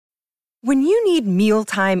When you need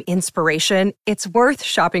mealtime inspiration, it's worth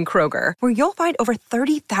shopping Kroger, where you'll find over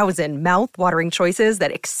 30,000 mouth-watering choices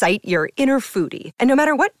that excite your inner foodie. And no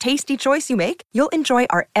matter what tasty choice you make, you'll enjoy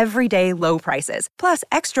our everyday low prices, plus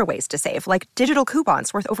extra ways to save, like digital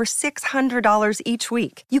coupons worth over $600 each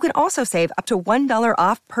week. You can also save up to $1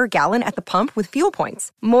 off per gallon at the pump with fuel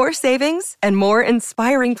points. More savings and more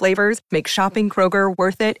inspiring flavors make shopping Kroger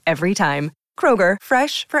worth it every time. Kroger,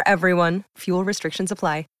 fresh for everyone. Fuel restrictions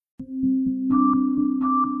apply.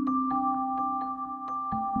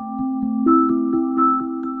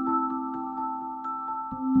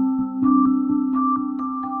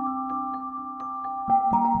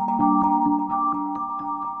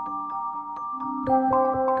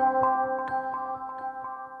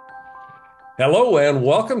 Hello, and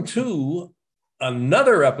welcome to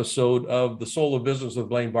another episode of The Soul of Business with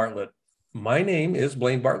Blaine Bartlett. My name is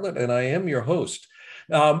Blaine Bartlett, and I am your host.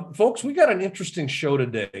 Folks, we got an interesting show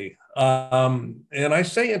today. And I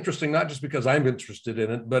say interesting not just because I'm interested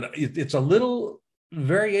in it, but it's a little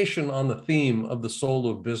variation on the theme of the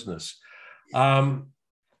soul of business.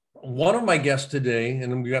 One of my guests today,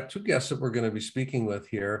 and we got two guests that we're going to be speaking with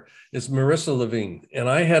here, is Marissa Levine. And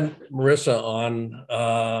I had Marissa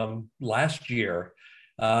on last year,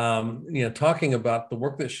 talking about the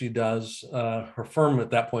work that she does, her firm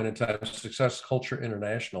at that point in time, Success Culture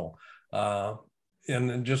International,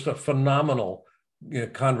 and just a phenomenal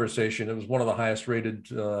conversation. It was one of the highest rated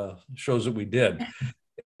shows that we did.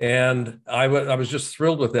 And I was just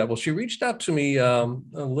thrilled with that. Well, she reached out to me a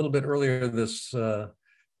little bit earlier this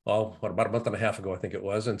about a month and a half ago, I think it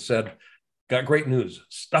was, and said, got great news.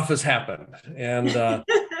 Stuff has happened. And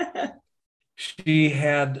she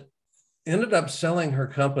had ended up selling her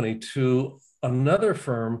company to another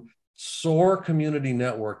firm, SOAR Community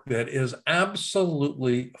Network, that is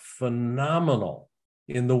absolutely phenomenal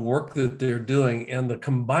in the work that they're doing. And the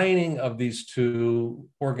combining of these two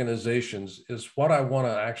organizations is what I want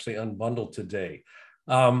to actually unbundle today.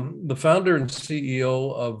 The founder and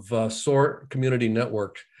CEO of SOAR Community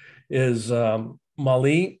Network is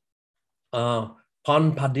Mali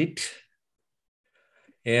Panpadit.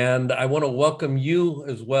 And I want to welcome you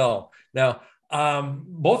as well. Now,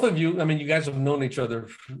 both of you, you guys have known each other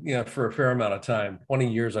for a fair amount of time. 20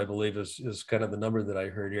 years, I believe, is kind of the number that I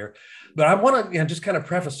heard here. But I want to just kind of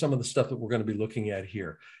preface some of the stuff that we're going to be looking at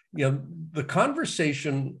here. The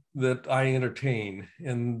conversation that I entertain,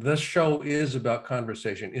 and this show is about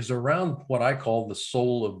conversation, is around what I call the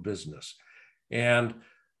soul of business. And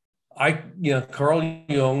Carl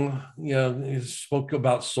Jung, spoke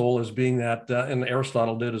about soul as being that, and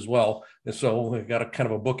Aristotle did as well. And so we've got a kind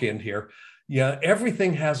of a bookend here. Yeah,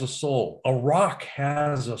 everything has a soul. A rock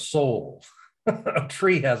has a soul. A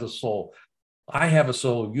tree has a soul. I have a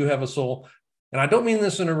soul. You have a soul. And I don't mean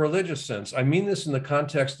this in a religious sense. I mean this in the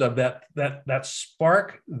context of that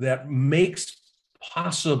spark that makes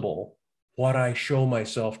possible what I show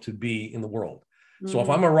myself to be in the world. So if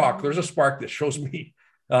I'm a rock, there's a spark that shows me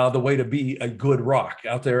the way to be a good rock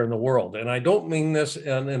out there in the world. And I don't mean this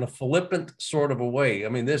in a flippant sort of a way.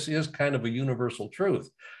 This is kind of a universal truth.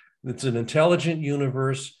 It's an intelligent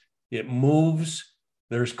universe. It moves.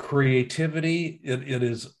 There's creativity. It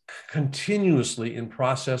is continuously in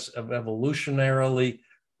process of evolutionarily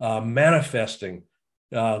manifesting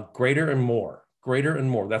greater and more.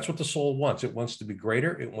 That's what the soul wants. It wants to be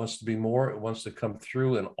greater. It wants to be more. It wants to come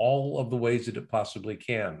through in all of the ways that it possibly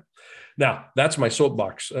can. Now, that's my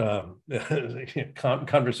soapbox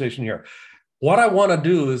conversation here. What I want to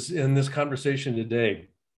do is, in this conversation today,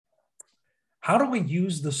 how do we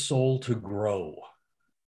use the soul to grow?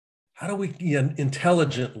 How do we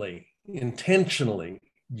intelligently, intentionally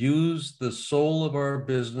use the soul of our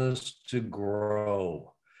business to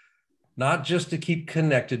grow? Not just to keep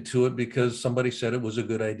connected to it because somebody said it was a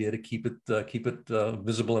good idea to keep it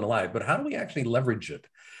visible and alive, but how do we actually leverage it?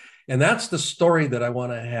 And that's the story that I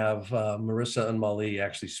want to have Marissa and Mali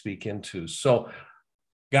actually speak into. So,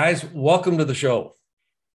 guys, welcome to the show.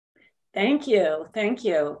 Thank you.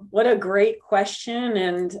 What a great question,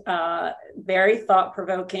 and very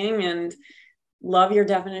thought-provoking, and love your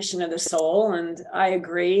definition of the soul. And I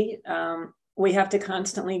agree. We have to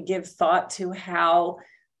constantly give thought to how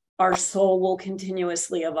our soul will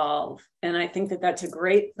continuously evolve. And I think that that's a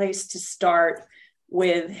great place to start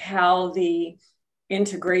with how the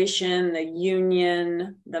integration, the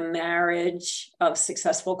union, the marriage of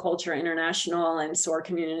Successful Culture International and SOAR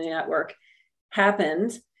Community Network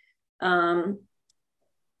happened. I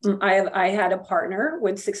had a partner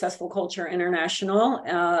with Successful Culture International.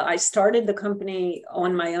 I started the company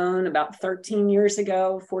on my own about 14 years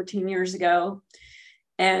ago.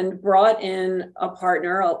 and brought in a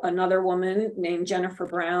partner, another woman named Jennifer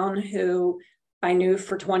Brown, who I knew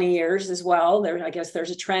for 20 years as well. I guess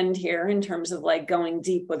there's a trend here in terms of like going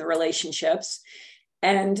deep with relationships.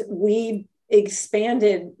 And we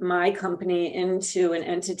expanded my company into an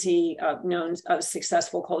entity known as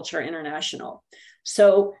Successful Culture International.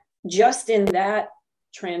 So just in that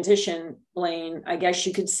transition, Blaine, I guess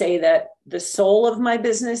you could say that the soul of my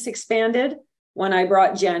business expanded when I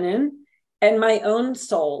brought Jen in, and my own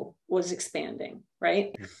soul was expanding,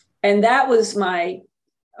 right? And that was my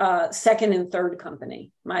second and third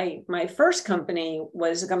company. My first company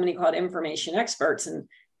was a company called Information Experts, and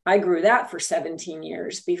I grew that for 17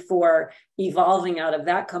 years before evolving out of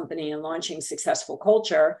that company and launching Successful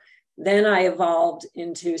Culture. Then I evolved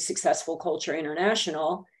into Successful Culture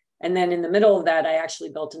International. And then in the middle of that, I actually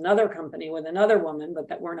built another company with another woman, but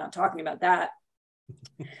that we're not talking about that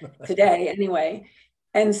today anyway.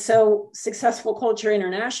 And so Successful Culture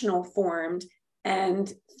International formed,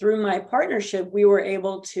 and through my partnership, we were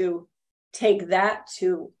able to take that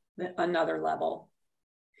to another level.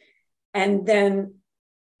 And then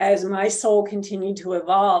as my soul continued to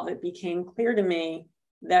evolve, it became clear to me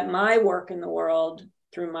that my work in the world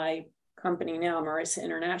through my company now, Marissa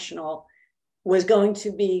International, was going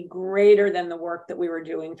to be greater than the work that we were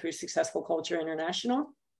doing through Successful Culture International,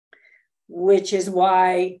 which is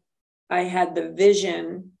why I had the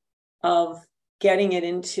vision of getting it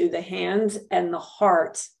into the hands and the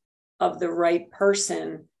heart of the right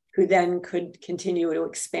person who then could continue to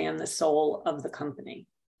expand the soul of the company.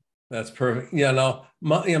 That's perfect. Yeah, no,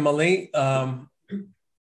 Malene,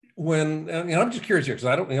 when I'm just curious here because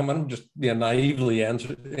I'm going to just naively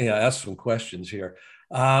ask some questions here.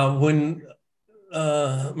 When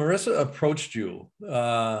Marissa approached you,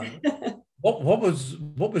 what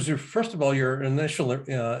was your, first of all, your initial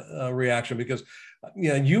reaction? Because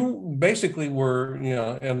you basically were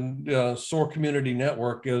and SOAR Community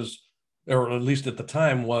Network is, or at least at the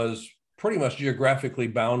time, was pretty much geographically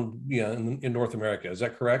bound in North America. Is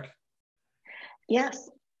that correct? Yes,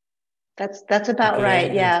 that's about okay.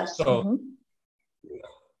 Right. Yes. So,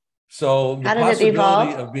 so the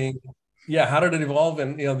possibility of being, how did it evolve?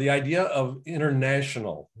 And the idea of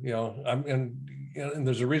international, and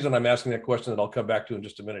there's a reason I'm asking that question that I'll come back to in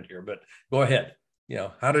just a minute here. But go ahead.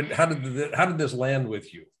 How did this land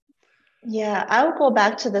with you? Yeah, I would go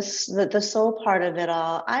back to the soul part of it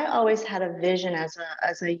all. I always had a vision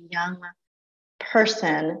as a young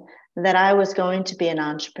person that I was going to be an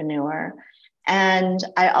entrepreneur. And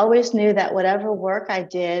I always knew that whatever work I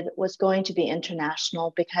did was going to be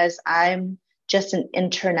international because I'm just an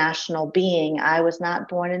international being. I was not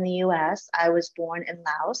born in the US. I was born in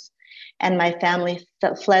Laos, and my family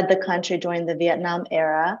fled the country during the Vietnam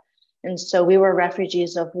era. And so we were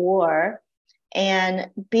refugees of war.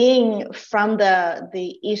 And being from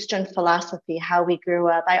the Eastern philosophy, how we grew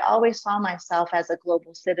up, I always saw myself as a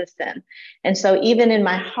global citizen. And so even in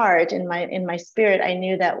my heart, in my spirit, I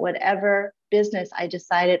knew that whatever business I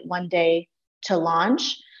decided one day to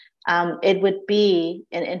launch, it would be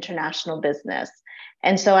an international business.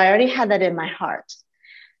 And so I already had that in my heart.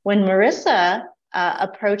 When Marissa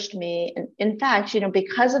approached me, in fact,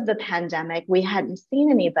 because of the pandemic, we hadn't seen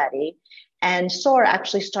anybody. And SOAR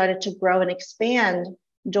actually started to grow and expand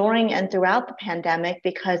during and throughout the pandemic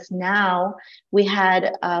because now we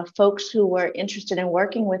had folks who were interested in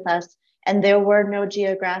working with us, and there were no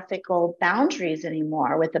geographical boundaries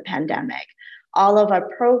anymore with the pandemic. All of our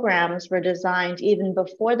programs were designed even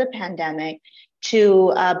before the pandemic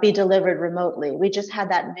to be delivered remotely. We just had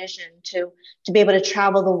that vision to be able to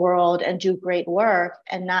travel the world and do great work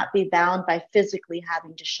and not be bound by physically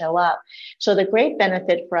having to show up. So the great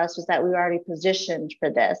benefit for us was that we were already positioned for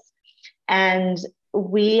this. And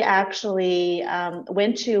we actually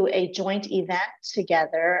went to a joint event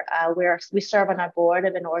together where we serve on our board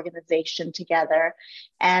of an organization together,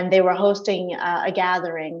 and they were hosting a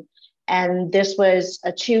gathering. And this was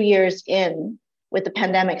 2 years in with the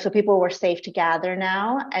pandemic, so people were safe to gather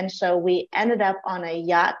now. And so we ended up on a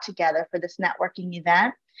yacht together for this networking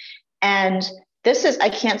event. And this is, I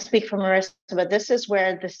can't speak for Marissa, but this is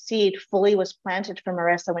where the seed fully was planted for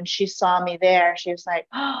Marissa. When she saw me there, she was like,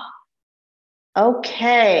 oh,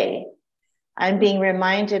 okay, I'm being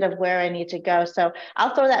reminded of where I need to go. So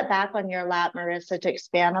I'll throw that back on your lap, Marissa, to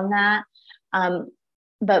expand on that.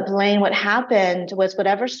 But Blaine, what happened was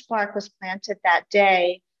whatever spark was planted that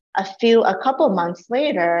day, a couple months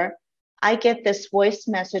later, I get this voice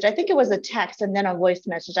message. I think it was a text and then a voice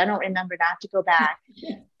message. I don't remember, not to go back.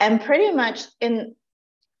 And pretty much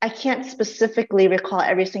I can't specifically recall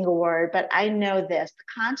every single word, but I know this.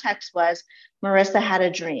 The context was Marissa had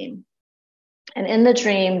a dream. And in the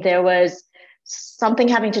dream, there was something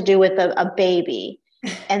having to do with a baby.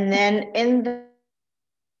 And then in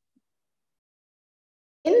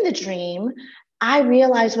the dream, I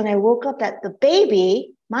realized when I woke up that the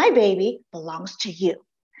baby, my baby, belongs to you.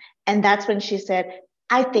 And that's when she said,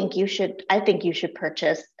 I think you should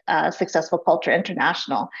purchase Successful Culture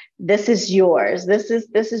International. This is yours. This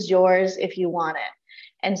is yours if you want it.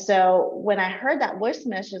 And so when I heard that voice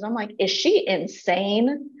message, I'm like, is she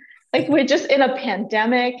insane? Like, we're just in a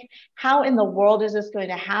pandemic. How in the world is this going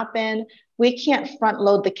to happen? We can't front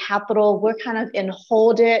load the capital. We're kind of in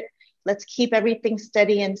hold it. Let's keep everything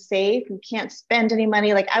steady and safe. We can't spend any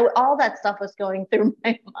money. Like, all that stuff was going through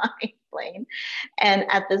my mind, Blaine. And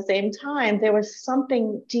at the same time, there was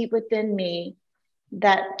something deep within me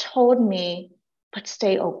that told me, but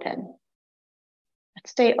stay open.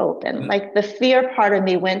 Stay open. Like, the fear part of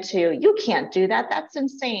me went to, you can't do that. That's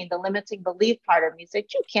insane. The limiting belief part of me said,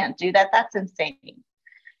 you can't do that. That's insane.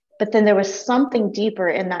 But then there was something deeper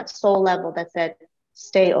in that soul level that said,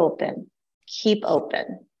 stay open, keep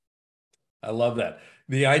open. I love that.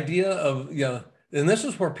 The idea of, and this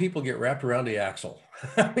is where people get wrapped around the axle.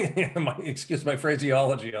 Excuse my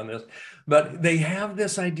phraseology on this, but they have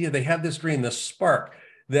this idea, they have this dream, this spark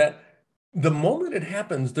that the moment it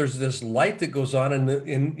happens, there's this light that goes on,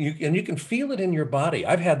 and you can feel it in your body.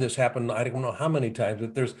 I've had this happen, I don't know how many times,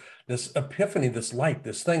 but there's this epiphany, this light,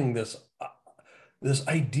 this thing, this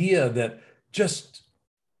idea that just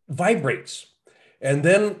vibrates. And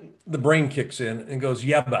then the brain kicks in and goes,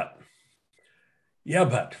 yeah, but.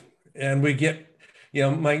 And we get,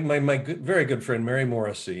 my good, very good friend, Mary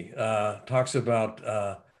Morrissey, talks about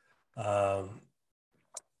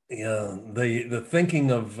the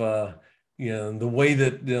thinking of, the way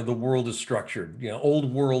that the world is structured,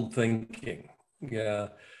 old world thinking,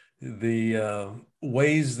 the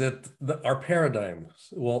ways that our paradigms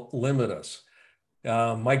will limit us.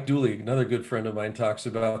 Mike Dooley, another good friend of mine, talks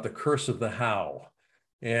about the curse of the how.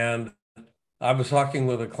 And I was talking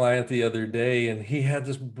with a client the other day, and he had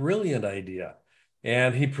this brilliant idea,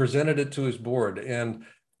 and he presented it to his board, and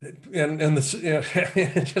this,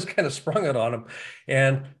 it just kind of sprung it on him.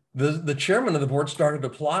 And the chairman of the board started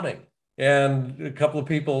applauding, and a couple of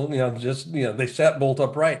people, they sat bolt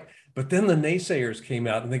upright. But then the naysayers came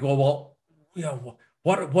out, and they go, well,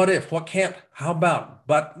 what if, what can't, how about,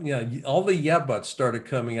 but, all the yeah buts started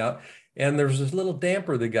coming out. And there's this little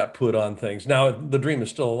damper that got put on things. Now the dream is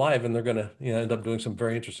still alive, and they're going to end up doing some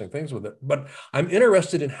very interesting things with it. But I'm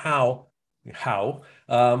interested in how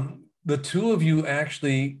the two of you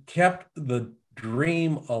actually kept the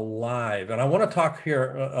dream alive. And I want to talk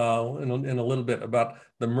here in a little bit about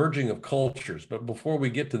the merging of cultures. But before we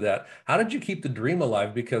get to that, how did you keep the dream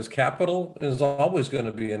alive? Because capital is always going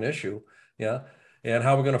to be an issue. Yeah. And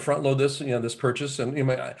how we're going to front load this, this purchase, and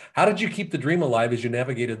how did you keep the dream alive as you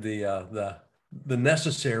navigated the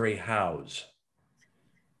necessary hows?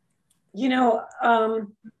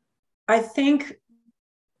 I think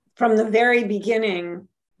from the very beginning,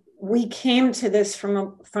 we came to this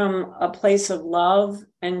from a place of love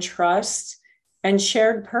and trust and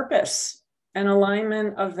shared purpose and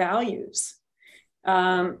alignment of values.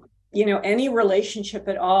 Any relationship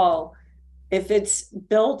at all, if it's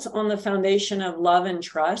built on the foundation of love and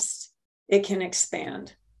trust, it can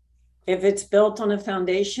expand. If it's built on a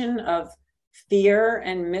foundation of fear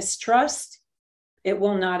and mistrust, it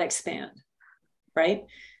will not expand, right?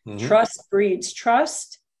 Mm-hmm. Trust breeds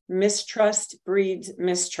trust, mistrust breeds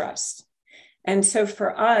mistrust. And so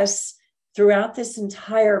for us, throughout this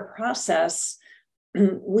entire process,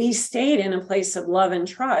 we stayed in a place of love and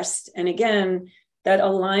trust. And again, that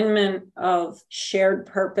alignment of shared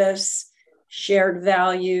purpose, shared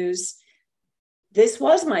values. This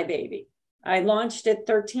was my baby. I launched it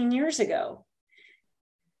 13 years ago.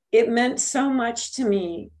 It meant so much to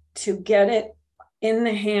me to get it in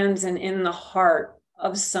the hands and in the heart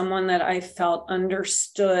of someone that I felt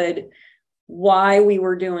understood why we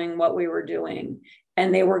were doing what we were doing.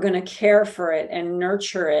 And they were going to care for it and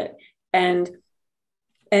nurture it and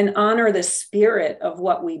honor the spirit of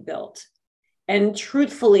what we built. And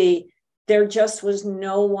truthfully, there just was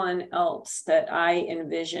no one else that I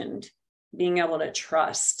envisioned being able to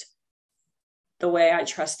trust the way I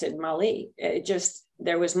trusted Mali.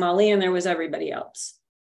 There was Mali and there was everybody else.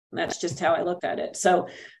 And that's just how I looked at it. So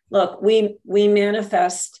look, we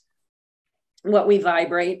manifest what we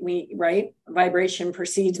vibrate, right? Vibration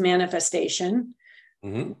precedes manifestation.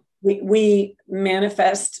 Mm-hmm. We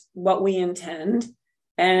manifest what we intend.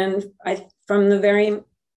 And from the very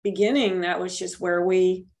beginning, that was just where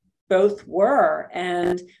we both were.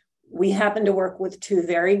 And we happened to work with two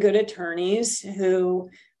very good attorneys who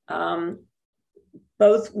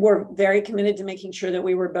both were very committed to making sure that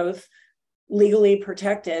we were both legally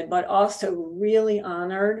protected, but also really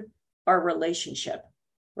honored our relationship,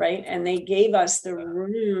 right? And they gave us the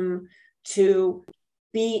room to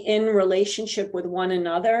be in relationship with one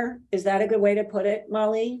another. Is that a good way to put it,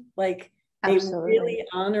 Molly? Like they Absolutely. really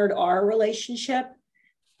honored our relationship,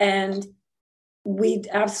 and we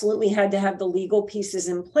absolutely had to have the legal pieces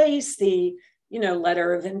in place, the,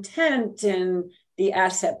 letter of intent and the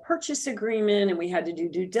asset purchase agreement, and we had to do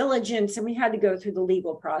due diligence, and we had to go through the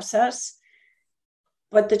legal process.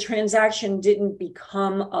 But the transaction didn't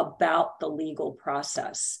become about the legal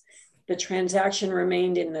process. The transaction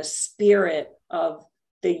remained in the spirit of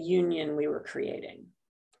the union we were creating.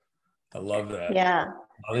 I love that. Yeah.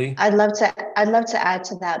 Molly? I'd love to add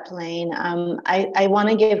to that, Blaine. I want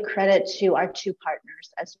to give credit to our two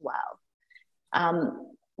partners as well,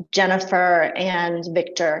 Jennifer and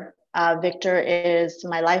Victor. Victor is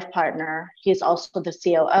my life partner. He's also the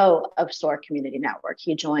COO of SOAR Community Network.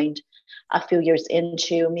 He joined a few years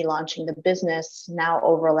into me launching the business, now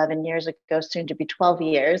over 11 years ago, soon to be 12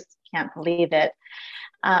 years. Can't believe it.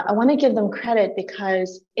 I want to give them credit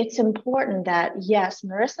because it's important that, yes,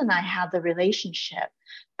 Marissa and I had the relationship,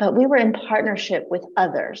 but we were in partnership with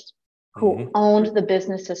others who owned the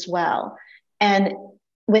business as well. And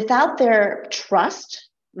without their trust,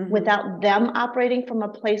 without them operating from a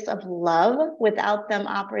place of love, without them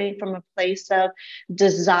operating from a place of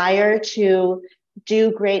desire to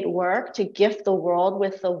do great work, to gift the world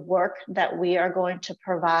with the work that we are going to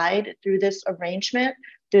provide through this arrangement,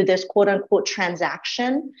 through this quote unquote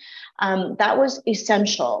transaction, that was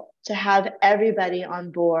essential to have everybody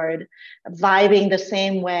on board, vibing the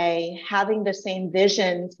same way, having the same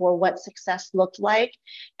vision for what success looked like,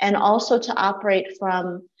 and also to operate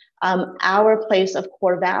from our place of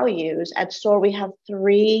core values. At SOAR, we have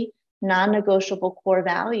 3 non-negotiable core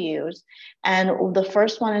values. And the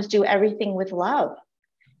first one is do everything with love.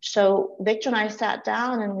 So Victor and I sat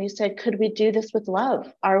down and we said, could we do this with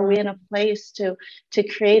love? Are we in a place to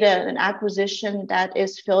create an acquisition that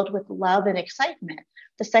is filled with love and excitement?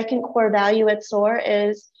 The second core value at SOAR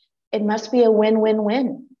is it must be a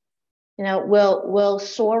win-win-win. Will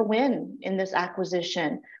SOAR win in this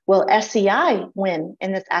acquisition? Will SEI win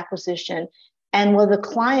in this acquisition? And will the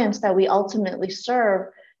clients that we ultimately serve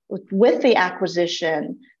with the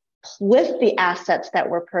acquisition, with the assets that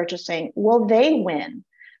we're purchasing, will they win?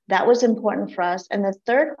 That was important for us. And the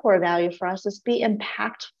third core value for us is be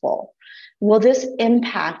impactful. Will this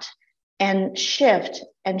impact and shift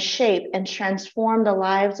and shape and transform the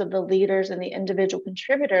lives of the leaders and the individual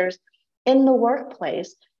contributors in the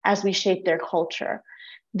workplace as we shape their culture?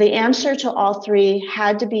 The answer to all 3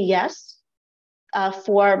 had to be yes,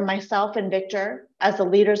 for myself and Victor as the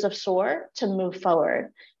leaders of SOAR to move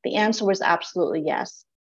forward. The answer was absolutely yes.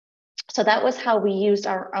 So that was how we used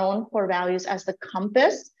our own core values as the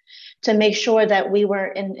compass to make sure that we were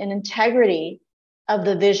in integrity of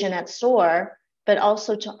the vision at SOAR, but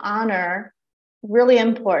also to honor, really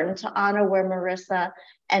important, to honor where Marissa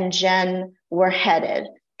and Jen were headed.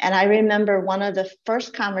 And I remember one of the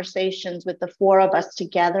first conversations with the 4 of us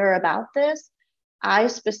together about this, I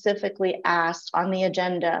specifically asked on the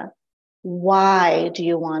agenda, why do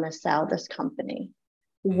you want to sell this company?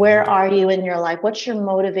 Where are you in your life? What's your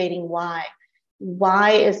motivating why?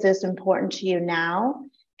 Why is this important to you now?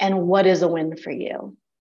 And what is a win for you?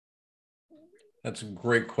 That's a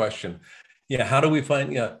great question. Yeah. How do we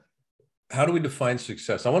define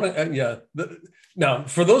success? I want to, now,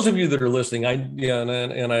 for those of you that are listening,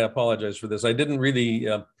 and I apologize for this. I didn't really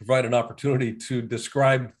provide an opportunity to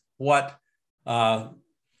describe what the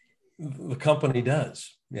company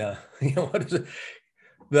does. Yeah. What is it?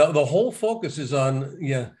 The whole focus is on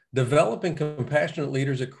developing compassionate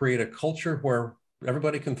leaders that create a culture where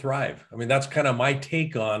everybody can thrive. I mean, that's kind of my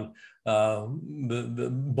take on the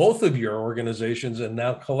both of your organizations, and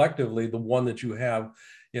now collectively the one that you have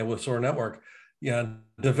with SOAR Network.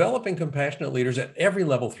 Developing compassionate leaders at every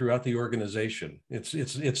level throughout the organization.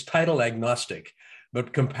 It's title agnostic,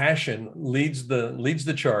 but compassion leads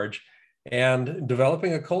the charge, and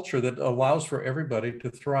developing a culture that allows for everybody to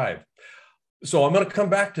thrive. So I'm going to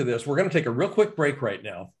come back to this. We're going to take a real quick break right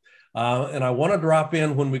now. And I want to drop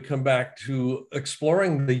in when we come back to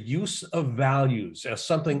exploring the use of values as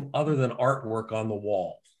something other than artwork on the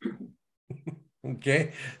wall.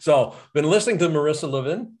 Okay. So been listening to Marissa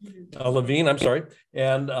Levine,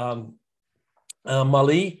 and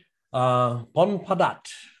Molly Pompadat,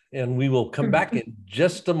 and we will come back in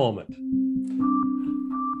just a moment.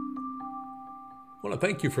 I want to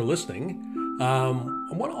thank you for listening.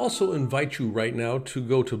 I want to also invite you right now to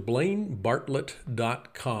go to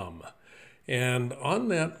blainebartlett.com. And on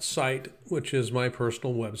that site, which is my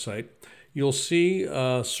personal website, you'll see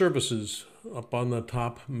services up on the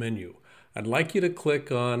top menu, I'd like you to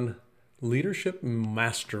click on Leadership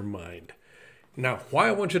Mastermind. Now, why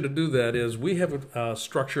I want you to do that is we have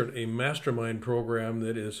structured a mastermind program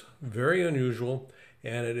that is very unusual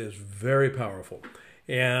and it is very powerful.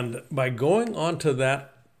 And by going onto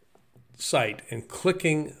that site and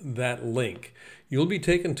clicking that link, you'll be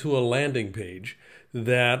taken to a landing page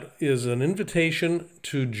that is an invitation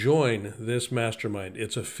to join this mastermind.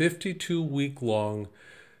 It's a 52-week long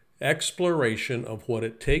exploration of what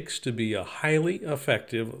it takes to be a highly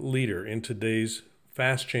effective leader in today's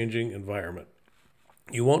fast-changing environment.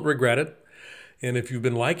 You won't regret it. And if you've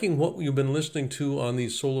been liking what you've been listening to on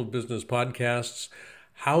these Soul of Business podcasts,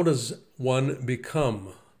 how does one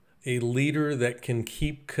become a leader that can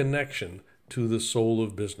keep connection to the soul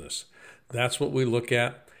of business? That's what we look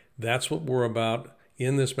at. That's what we're about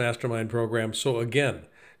in this mastermind program. So again,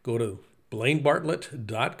 go to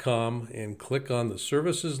blainebartlett.com and click on the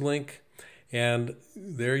services link, and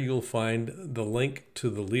there you'll find the link to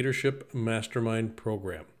the Leadership Mastermind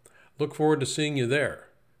program. Look forward to seeing you there.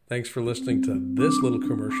 Thanks for listening to this little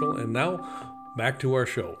commercial. And now back to our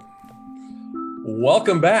show.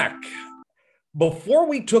 Welcome back. Before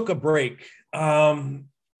we took a break, Mali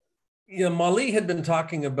had been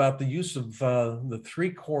talking about the use of the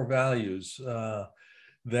 3 core values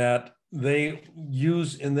that they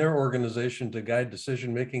use in their organization to guide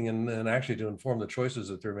decision making and actually to inform the choices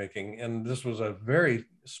that they're making. And this was a very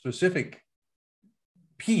specific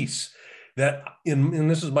piece that, and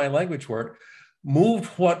this is my language for it, moved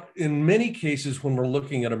what in many cases when we're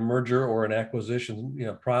looking at a merger or an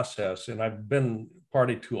acquisition process, and I've been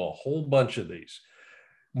party to a whole bunch of these,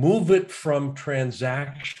 move it from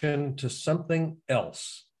transaction to something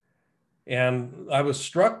else. And I was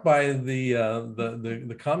struck by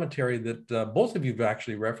the commentary that both of you have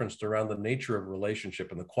actually referenced around the nature of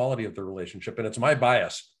relationship and the quality of the relationship. And it's my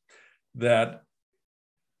bias that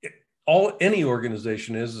all any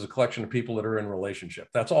organization is a collection of people that are in relationship.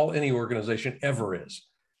 That's all any organization ever is.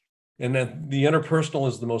 And then the interpersonal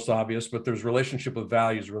is the most obvious, but there's relationship with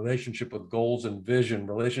values, relationship with goals and vision,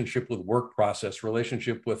 relationship with work process,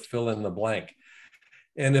 relationship with fill in the blank.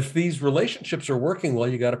 And if these relationships are working well,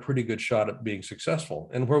 you got a pretty good shot at being successful.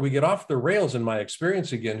 And where we get off the rails, in my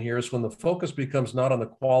experience again here, is when the focus becomes not on the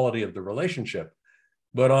quality of the relationship,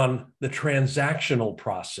 but on the transactional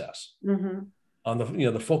process. Mm-hmm. On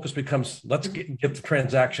the focus becomes, let's get the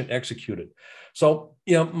transaction executed. So,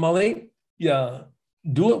 Mali,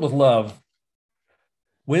 do it with love,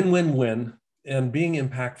 win, and being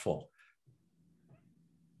impactful.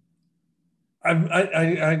 I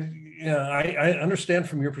understand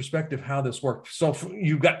from your perspective how this worked. So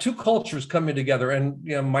you've got 2 cultures coming together, and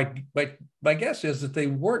my guess is that they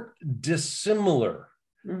weren't dissimilar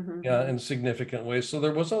in significant ways. So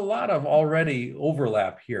there was a lot of already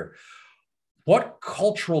overlap here. What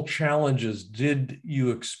cultural challenges did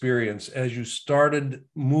you experience as you started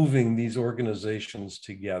moving these organizations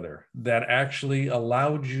together that actually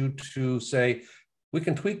allowed you to say, we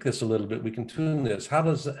can tweak this a little bit, we can tune this? How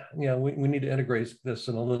does, we need to integrate this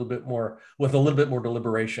in a little bit more, with a little bit more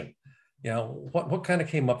deliberation? What kind of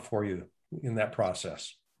came up for you in that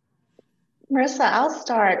process? Marissa, I'll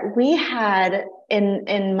start. We had,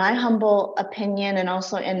 in my humble opinion, and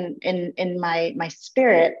also in my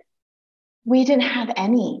spirit, we didn't have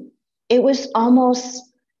any. It was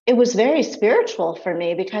very spiritual for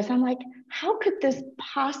me, because I'm like, how could this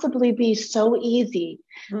possibly be so easy?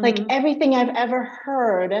 Mm-hmm. Like everything I've ever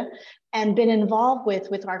heard and been involved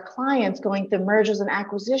with our clients going through mergers and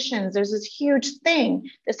acquisitions, there's this huge thing,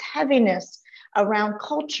 this heaviness around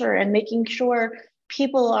culture and making sure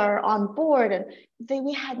people are on board. And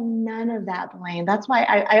we had none of that, Blaine. That's why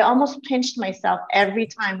I almost pinched myself every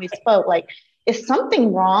time we spoke, like, is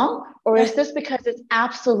something wrong, or is this because it's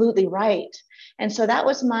absolutely right? And so that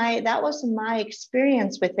was my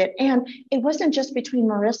experience with it. And it wasn't just between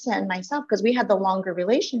Marissa and myself, because we had the longer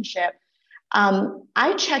relationship.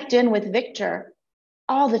 I checked in with Victor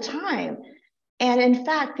all the time. And in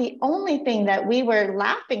fact, the only thing that we were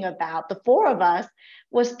laughing about, the 4 of us,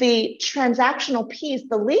 was the transactional piece.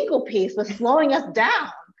 The legal piece was slowing us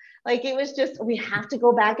down. Like, it was just, we have to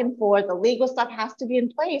go back and forth. The legal stuff has to be in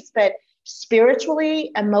place. But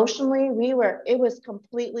spiritually, emotionally, it was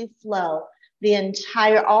completely flow.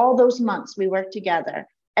 All those months we worked together,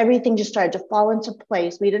 everything just started to fall into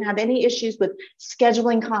place. We didn't have any issues with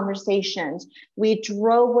scheduling conversations. We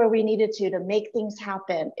drove where we needed to make things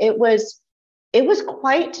happen. It was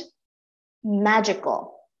quite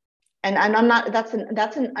magical. And I'm not, that's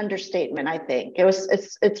an understatement, I think. It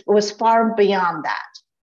was far beyond that.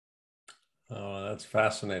 Oh, that's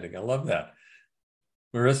fascinating. I love that.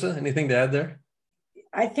 Marissa, anything to add there?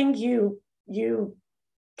 I think you you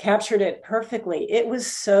captured it perfectly. It was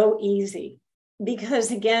so easy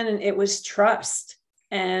because, again, it was trust.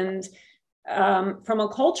 And from a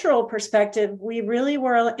cultural perspective, we really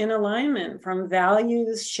were in alignment from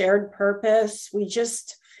values, shared purpose.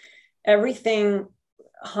 Everything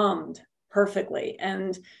hummed perfectly.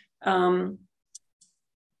 And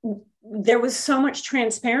there was so much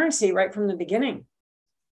transparency right from the beginning.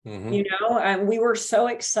 Mm-hmm. And we were so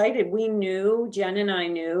excited. Jen and I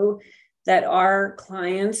knew that our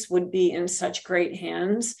clients would be in such great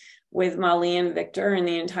hands with Molly and Victor and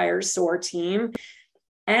the entire SOAR team.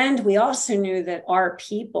 And we also knew that our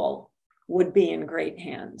people would be in great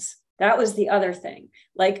hands. That was the other thing.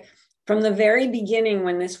 Like from the very beginning,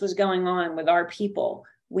 when this was going on with our people,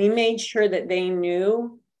 we made sure that they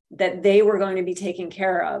knew that they were going to be taken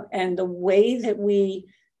care of. And the way that we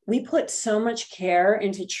put so much care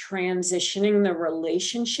into transitioning the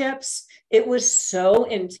relationships, it was so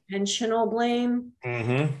intentional, Blaine,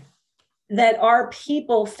 mm-hmm. that our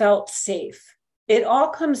people felt safe. It all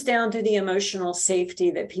comes down to the emotional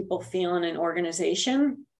safety that people feel in an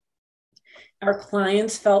organization. Our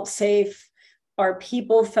clients felt safe. Our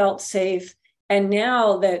people felt safe. And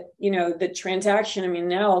now that, the transaction,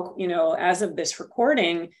 now, as of this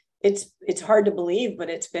recording, it's hard to believe, but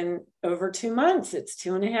it's been over 2 months. It's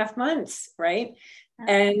 2.5 months, right?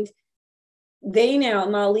 And they now,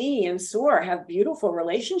 Molly and SOAR, have beautiful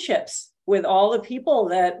relationships with all the people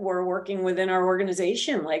that were working within our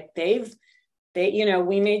organization. Like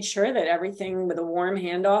we made sure that everything with a warm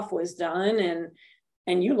handoff was done,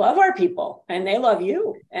 and you love our people and they love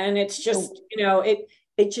you. And it's just,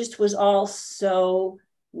 it just was all so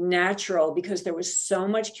natural because there was so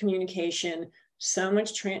much communication, so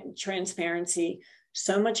much transparency,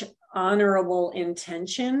 so much honorable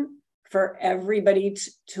intention for everybody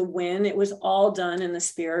to win. It was all done in the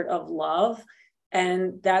spirit of love.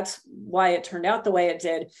 And that's why it turned out the way it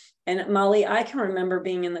did. And Molly, I can remember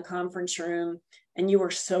being in the conference room, and you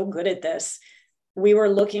were so good at this. We were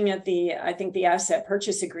looking at the asset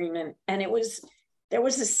purchase agreement, and there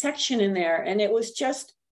was a section in there, and it was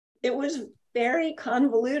very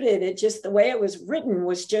convoluted. The way it was written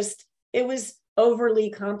was it was overly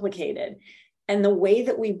complicated. And the way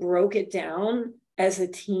that we broke it down as a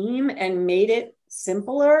team and made it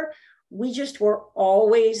simpler, we just were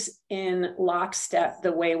always in lockstep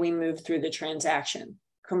the way we moved through the transaction.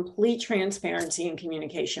 Complete transparency and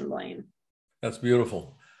communication, Blaine. That's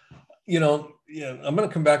beautiful. I'm going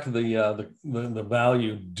to come back to the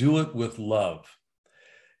value, do it with love.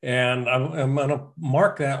 And I'm going to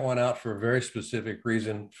mark that one out for a very specific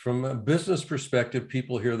reason. From a business perspective,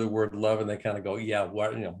 people hear the word love and they kind of go, yeah,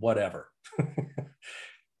 whatever.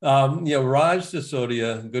 Raj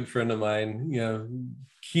Sisodia, a good friend of mine,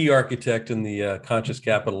 key architect in the conscious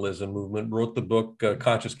capitalism movement, wrote the book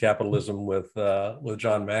Conscious Capitalism with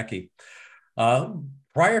John Mackey.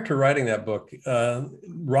 Prior to writing that book,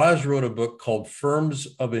 Raj wrote a book called Firms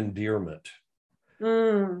of Endearment.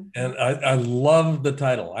 And I love the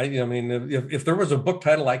title. If there was a book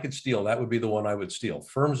title I could steal, that would be the one I would steal,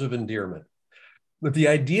 Firms of Endearment. But the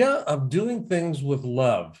idea of doing things with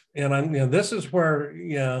love, and this is where,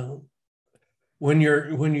 when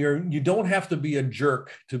you don't have to be a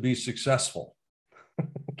jerk to be successful.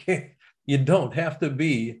 Okay, you don't have to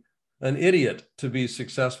be an idiot to be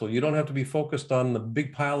successful. You don't have to be focused on the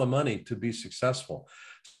big pile of money to be successful.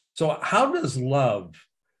 So how does love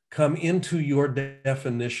come into your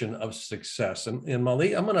definition of success? And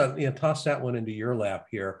Molly, I'm going to toss that one into your lap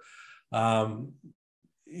here.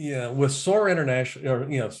 With SOAR International, or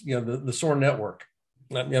the SOAR network.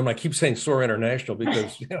 I keep saying SOAR International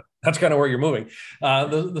because that's kind of where you're moving.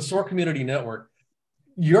 The SOAR Community Network.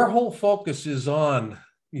 Your whole focus is on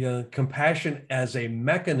compassion as a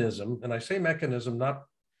mechanism, and I say mechanism not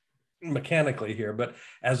mechanically here, but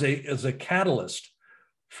as a catalyst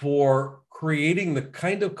for creating the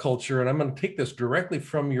kind of culture, and I'm going to take this directly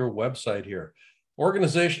from your website here.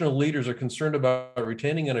 Organizational leaders are concerned about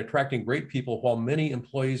retaining and attracting great people while many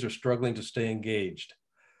employees are struggling to stay engaged.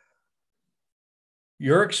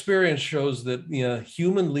 Your experience shows that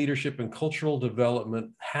human leadership and cultural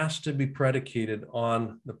development has to be predicated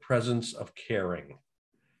on the presence of caring,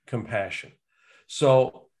 compassion.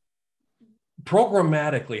 So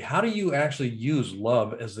programmatically, how do you actually use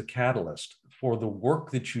love as the catalyst for the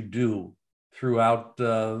work that you do throughout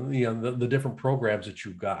the different programs that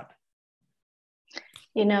you've got?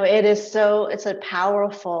 It's a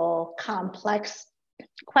powerful, complex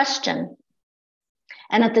question.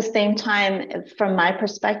 And at the same time, from my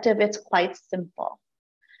perspective, it's quite simple.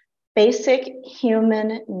 Basic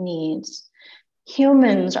human needs.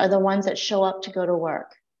 Humans are the ones that show up to go to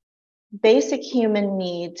work. basic human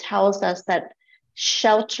need tells us that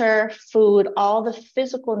shelter, food, all the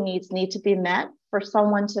physical needs need to be met for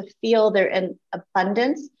someone to feel they're in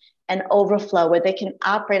abundance and overflow, where they can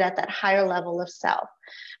operate at that higher level of self.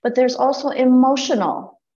 But there's also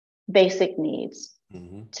emotional basic needs,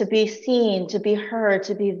 to be seen, to be heard,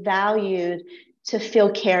 to be valued, to feel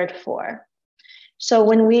cared for. So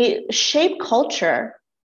when we shape culture,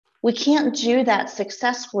 we can't do that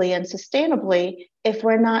successfully and sustainably if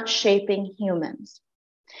we're not shaping humans.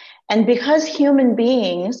 And because human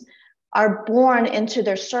beings are born into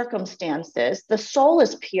their circumstances, the soul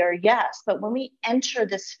is pure, yes, but when we enter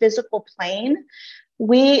this physical plane,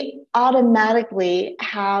 we automatically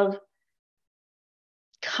have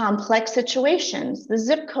complex situations, the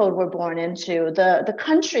zip code we're born into, the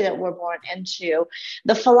country that we're born into,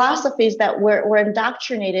 the philosophies that we're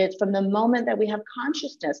indoctrinated from the moment that we have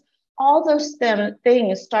consciousness. All those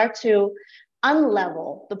things start to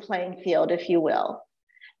unlevel the playing field, if you will.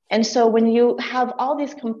 And so when you have all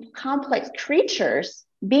these complex creatures,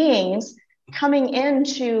 beings coming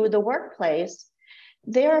into the workplace,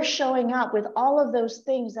 they're showing up with all of those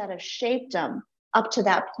things that have shaped them up to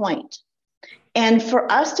that point. And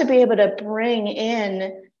for us to be able to bring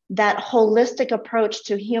in that holistic approach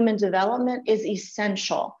to human development is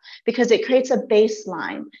essential, because it creates a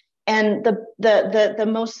baseline. And the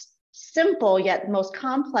most simple yet most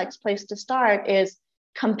complex place to start is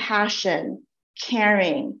compassion,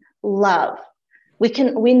 caring, love.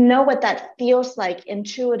 We know what that feels like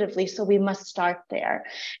intuitively, so we must start there.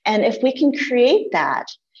 And if we can create that,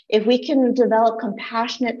 if we can develop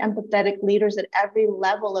compassionate, empathetic leaders at every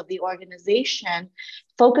level of the organization,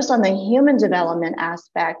 focus on the human development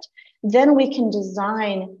aspect, then we can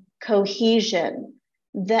design cohesion,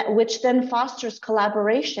 which then fosters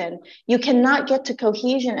collaboration. You cannot get to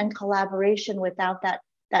cohesion and collaboration without that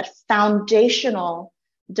foundational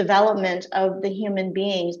development of the human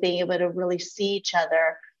beings being able to really see each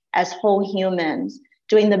other as whole humans,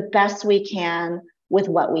 doing the best we can with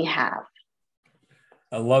what we have.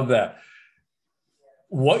 I love that.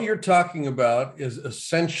 What you're talking about is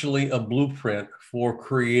essentially a blueprint for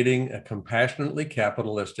creating a compassionately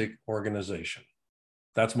capitalistic organization.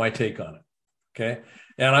 That's my take on it. Okay.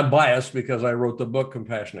 And I'm biased because I wrote the book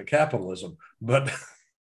Compassionate Capitalism, but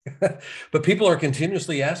people are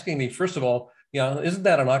continuously asking me, first of all, isn't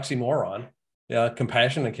that an oxymoron?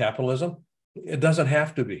 Compassion and capitalism? It doesn't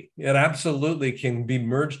have to be. It absolutely can be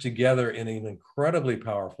merged together in an incredibly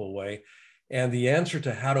powerful way. And the answer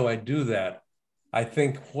to how do I do that, I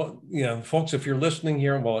think, folks, if you're listening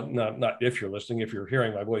here, well, not if you're listening, if you're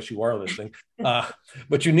hearing my voice, you are listening,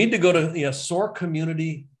 but you need to go to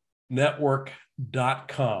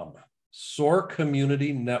soarcommunitynetwork.com,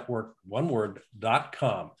 soarcommunitynetwork, one word,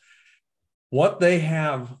 .com. What they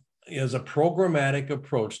have is a programmatic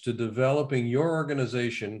approach to developing your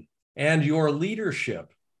organization and your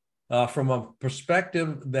leadership from a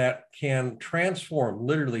perspective that can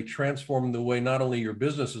literally transform the way not only your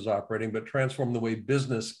business is operating, but transform the way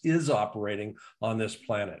business is operating on this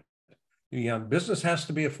planet. Business has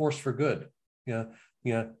to be a force for good.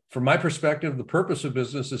 From my perspective, the purpose of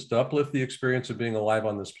business is to uplift the experience of being alive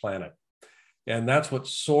on this planet. And that's what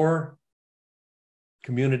SOAR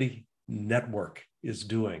Community Network is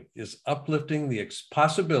doing, is uplifting the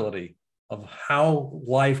possibility of how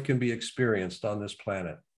life can be experienced on this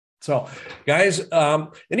planet. So, guys,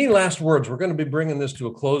 any last words? We're going to be bringing this to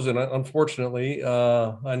a close, and unfortunately,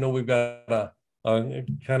 I know we've got a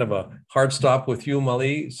kind of a hard stop with you,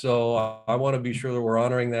 Mali. So I want to be sure that we're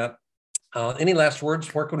honoring that. Any last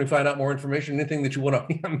words? Where can we find out more information? Anything that you want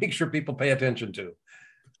to make sure people pay attention to?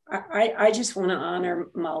 I just want to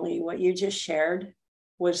honor Mali. What you just shared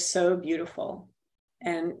was so beautiful,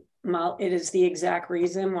 and it is the exact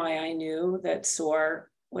reason why I knew that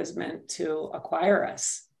SOAR was meant to acquire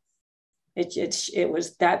us.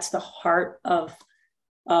 That's the heart of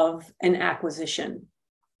an acquisition.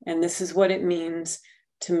 And this is what it means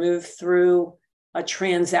to move through a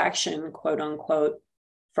transaction, quote unquote,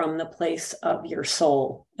 from the place of your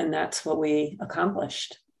soul. And that's what we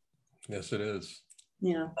accomplished. Yes, it is.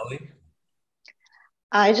 Yeah. Ellie?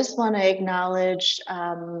 I just want to acknowledge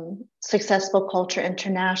Successful Culture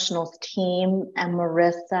International's team and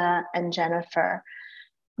Marissa and Jennifer,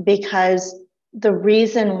 because the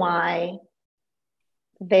reason why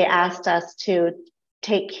they asked us to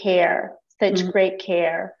take such great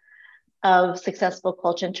care of Successful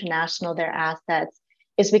Culture International, their assets,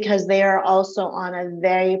 is because they are also on a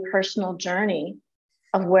very personal journey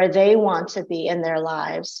of where they want to be in their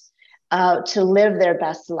lives, to live their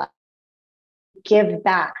best life, give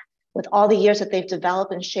back with all the years that they've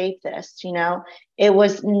developed and shaped this, it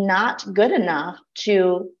was not good enough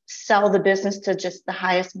to sell the business to just the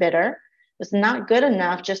highest bidder. It was not good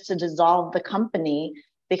enough just to dissolve the company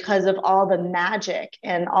because of all the magic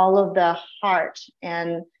and all of the heart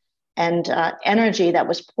and energy that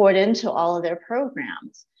was poured into all of their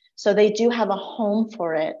programs. So they do have a home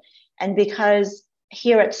for it. And because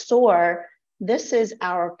here at SOAR, this is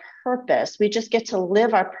our purpose. We just get to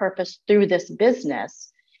live our purpose through this business.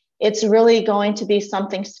 It's really going to be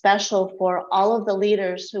something special for all of the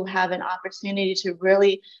leaders who have an opportunity to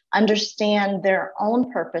really understand their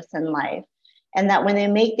own purpose in life. And that when they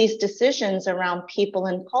make these decisions around people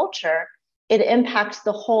and culture, it impacts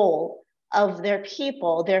the whole of their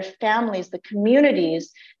people, their families, the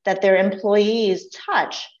communities that their employees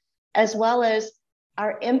touch, as well as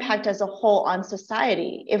our impact as a whole on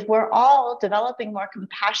society. If we're all developing more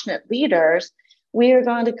compassionate leaders, we are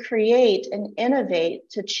going to create and innovate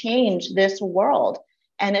to change this world.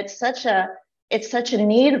 And it's such a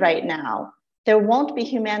need right now. There won't be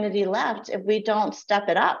humanity left if we don't step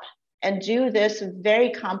it up and do this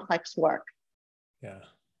very complex work.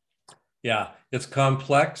 Yeah, it's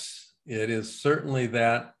complex. It is certainly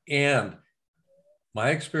that. And my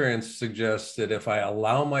experience suggests that if I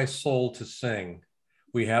allow my soul to sing,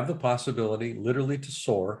 we have the possibility literally to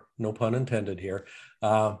soar, no pun intended here,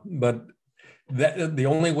 but the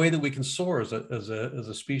only way that we can soar as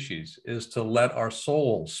a species is to let our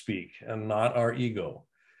soul speak and not our ego.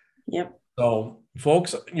 Yep. So,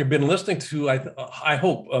 folks, you've been listening to, I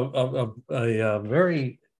hope, a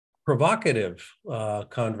very provocative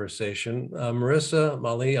conversation. Marissa,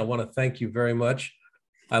 Mali, I want to thank you very much.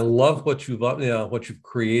 I love what you've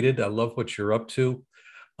created. I love what you're up to.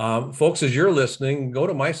 Folks, as you're listening, go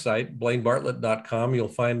to my site, blainebartlett.com. You'll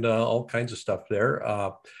find all kinds of stuff there.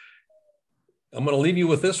 I'm going to leave you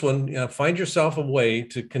with this one. Find yourself a way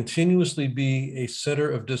to continuously be a center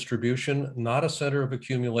of distribution, not a center of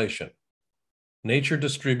accumulation. Nature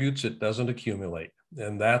distributes, it doesn't accumulate.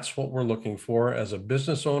 And that's what we're looking for as a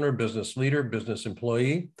business owner, business leader, business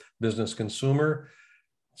employee, business consumer.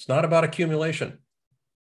 It's not about accumulation.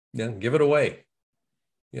 Give it away.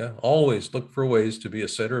 Always look for ways to be a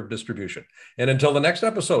center of distribution. And until the next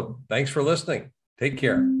episode, thanks for listening. Take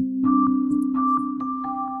care.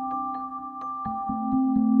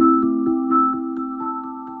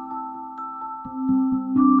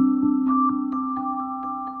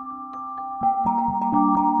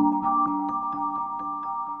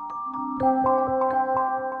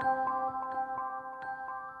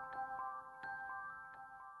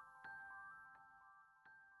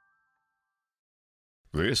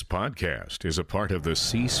 This podcast is a part of the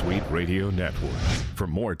C-Suite Radio Network. For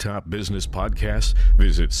more top business podcasts,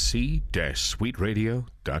 visit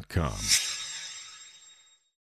c-suiteradio.com.